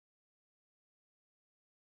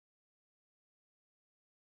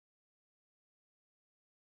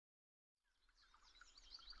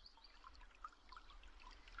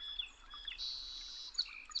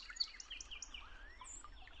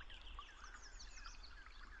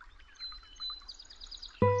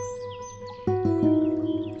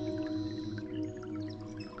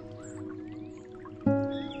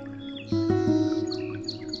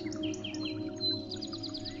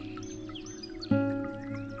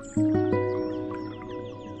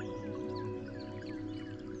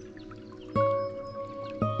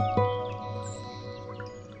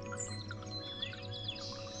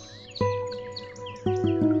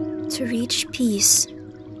To reach peace,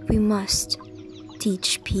 we must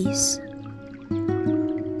teach peace.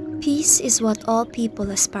 Peace is what all people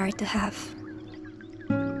aspire to have.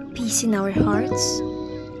 Peace in our hearts,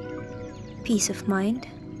 peace of mind,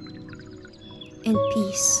 and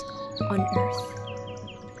peace on earth.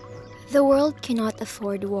 The world cannot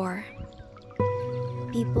afford war.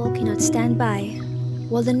 People cannot stand by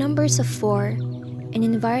while the numbers of war and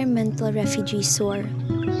environmental refugees soar,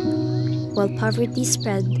 while poverty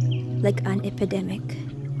spread like an epidemic,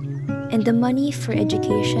 and the money for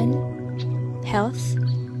education, health,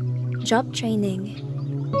 job training,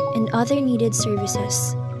 and other needed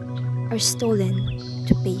services are stolen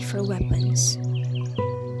to pay for weapons.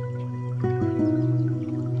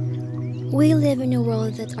 We live in a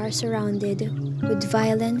world that are surrounded with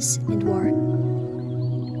violence and war.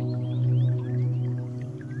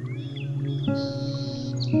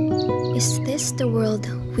 Is this the world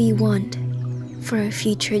we want for our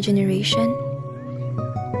future generation?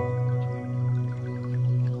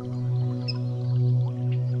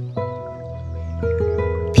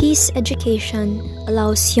 Peace education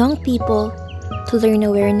allows young people to learn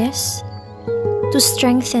awareness, to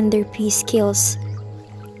strengthen their peace skills,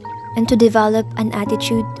 and to develop an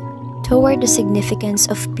attitude toward the significance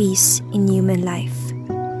of peace in human life.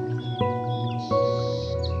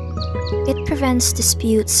 It prevents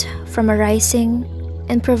disputes from arising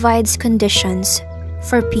and provides conditions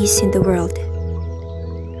for peace in the world.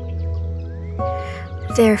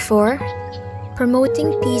 Therefore,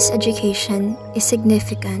 promoting peace education is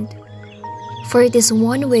significant, for it is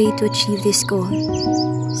one way to achieve this goal,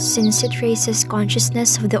 since it raises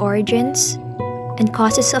consciousness of the origins and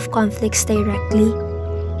causes of conflicts directly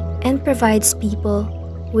and provides people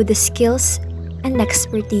with the skills and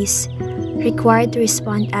expertise required to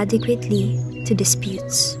respond adequately to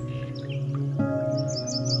disputes.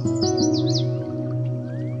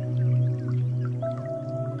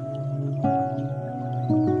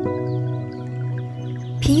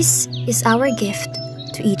 Peace is our gift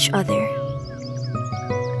to each other.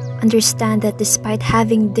 Understand that despite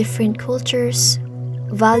having different cultures,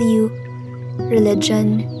 value,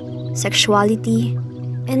 religion, sexuality,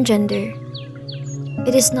 and gender,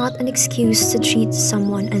 it is not an excuse to treat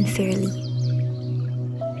someone unfairly.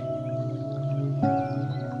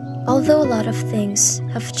 Although a lot of things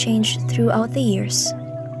have changed throughout the years,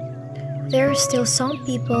 there are still some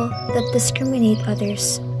people that discriminate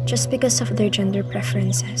others just because of their gender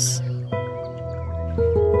preferences.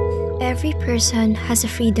 Every person has a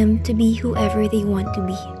freedom to be whoever they want to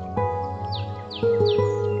be.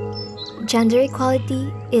 Gender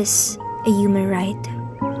equality is a human right.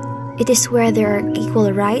 It is where there are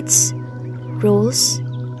equal rights, roles,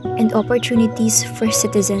 and opportunities for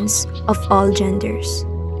citizens of all genders.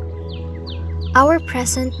 Our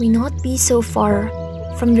present may not be so far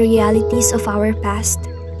from the realities of our past.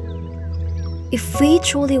 If we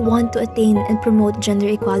truly want to attain and promote gender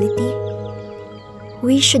equality,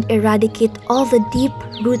 we should eradicate all the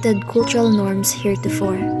deep-rooted cultural norms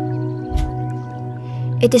heretofore.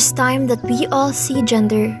 It is time that we all see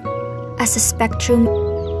gender as a spectrum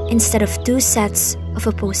instead of two sets of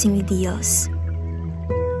opposing ideals.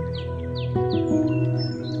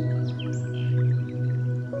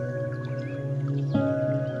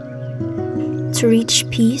 To reach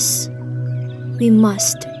peace, we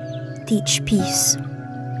must teach peace.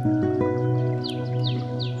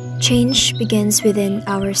 Change begins within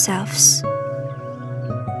ourselves.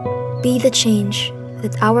 Be the change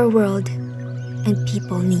that our world and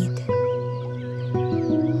people need.